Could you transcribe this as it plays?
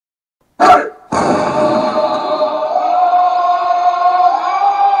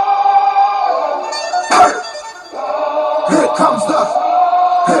comes the,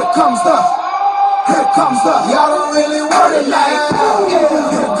 here comes the, here comes the. Y'all don't really want it like that. Yeah,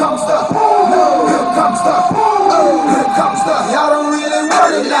 here comes the, here comes the, here comes the. Y'all don't really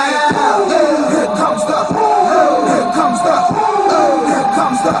want it like that. Yeah, here comes the, here comes the, here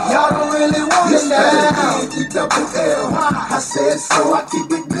comes the. Y'all don't really want it like that. E-double-L. I said so. I keep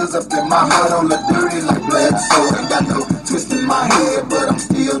big bills up in my heart on the dirty like blood. So ain't got no twist in my head, but I'm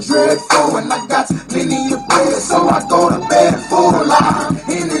still dreadful. And I got plenty of bread, so I go to bed full line.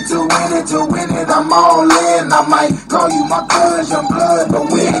 In it to win it, I'm all in. I might call you my cuz, young blood,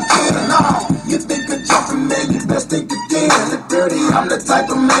 but we ain't kidding. No, you think of jumping, man, you best think again. The dirty, I'm the type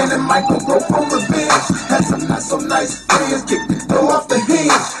of man that might go broke for revenge. Had some not so nice friends, kick the door off the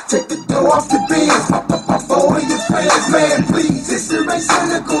hinge, take the door off the bins, pop all of your friends, man, please. This shit ain't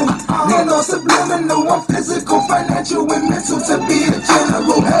cynical, man, no subliminal. I'm physical, financial, and mental to be a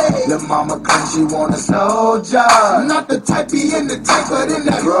general. Hey, the mama claims she want a soldier, not the type be in the tank, but in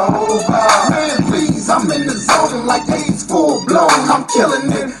that rover. Man, please, I'm in the zone like AIDS full blown. I'm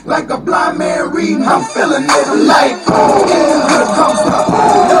killing it like a blind man reading. I'm feeling it like, oh yeah, here comes the,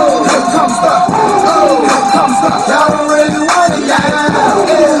 oh, here comes the, oh, here comes the. Y'all don't really want it, yeah,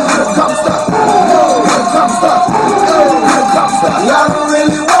 here comes the, oh, here comes the, oh, here comes the. Y'all don't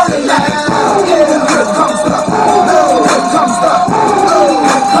really want it, yeah, here comes the, oh, here comes the, oh,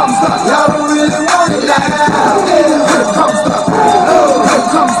 here comes the. Y'all don't really want it, yeah, here comes the, oh, here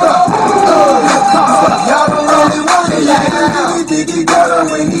comes the, oh, here comes the. Y'all don't really want it, yeah. He think he got her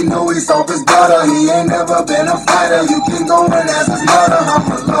when he know he's off his butter. He ain't never been a fighter. You can go and ask his mother. I'm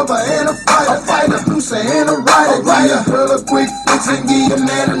a lover and a fighter, producer and a writer. Give a girl a quick fix and give your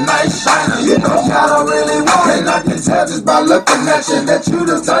man a nice shiner. You know y'all don't really want it. And I can tell just by looking at you that you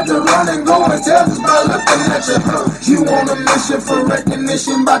the type to run and go and tell just by looking at you. You on a mission for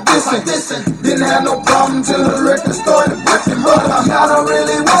recognition by dissing. Didn't have no problem till the record started breaking. But y'all don't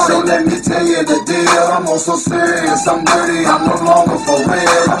really want it. So let me tell you the deal. I'm also serious. I'm dirty. I'm no longer for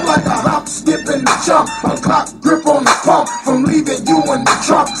real. I'm like a hop, skip, and a jump. A clock grip on the pump. From leaving you in the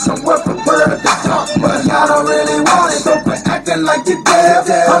trunk. Somewhere prepared to dump. But y'all don't really want it. So quit acting like you're deaf.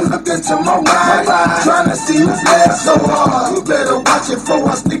 I'm looking to my right. Trying to see who's left. So you better watch it before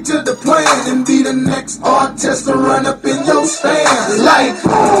I stick to the plan. And be the next artist to run up in your stand. Like,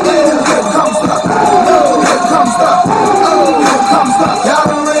 yeah, here comes the, oh, here comes the, oh, here comes the. Y'all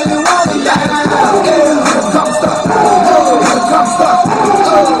don't really want it, yeah, here comes the, oh, here comes the,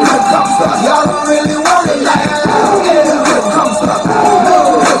 oh, here comes the. Y'all don't really want it, yeah, here comes the,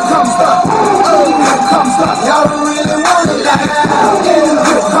 oh, here comes the, oh, here comes the. Y'all don't really want it, yeah,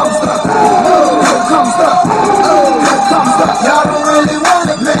 here comes the, oh, here comes the, oh, here comes the. Y'all don't really want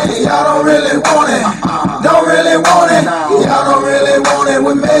it, man, y'all don't really want it, don't really want it, y'all don't really want it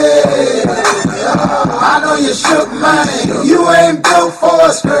with me. I know you shook, man. You ain't built for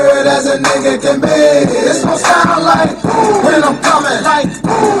a skirt as a nigga can be. This gon' sound like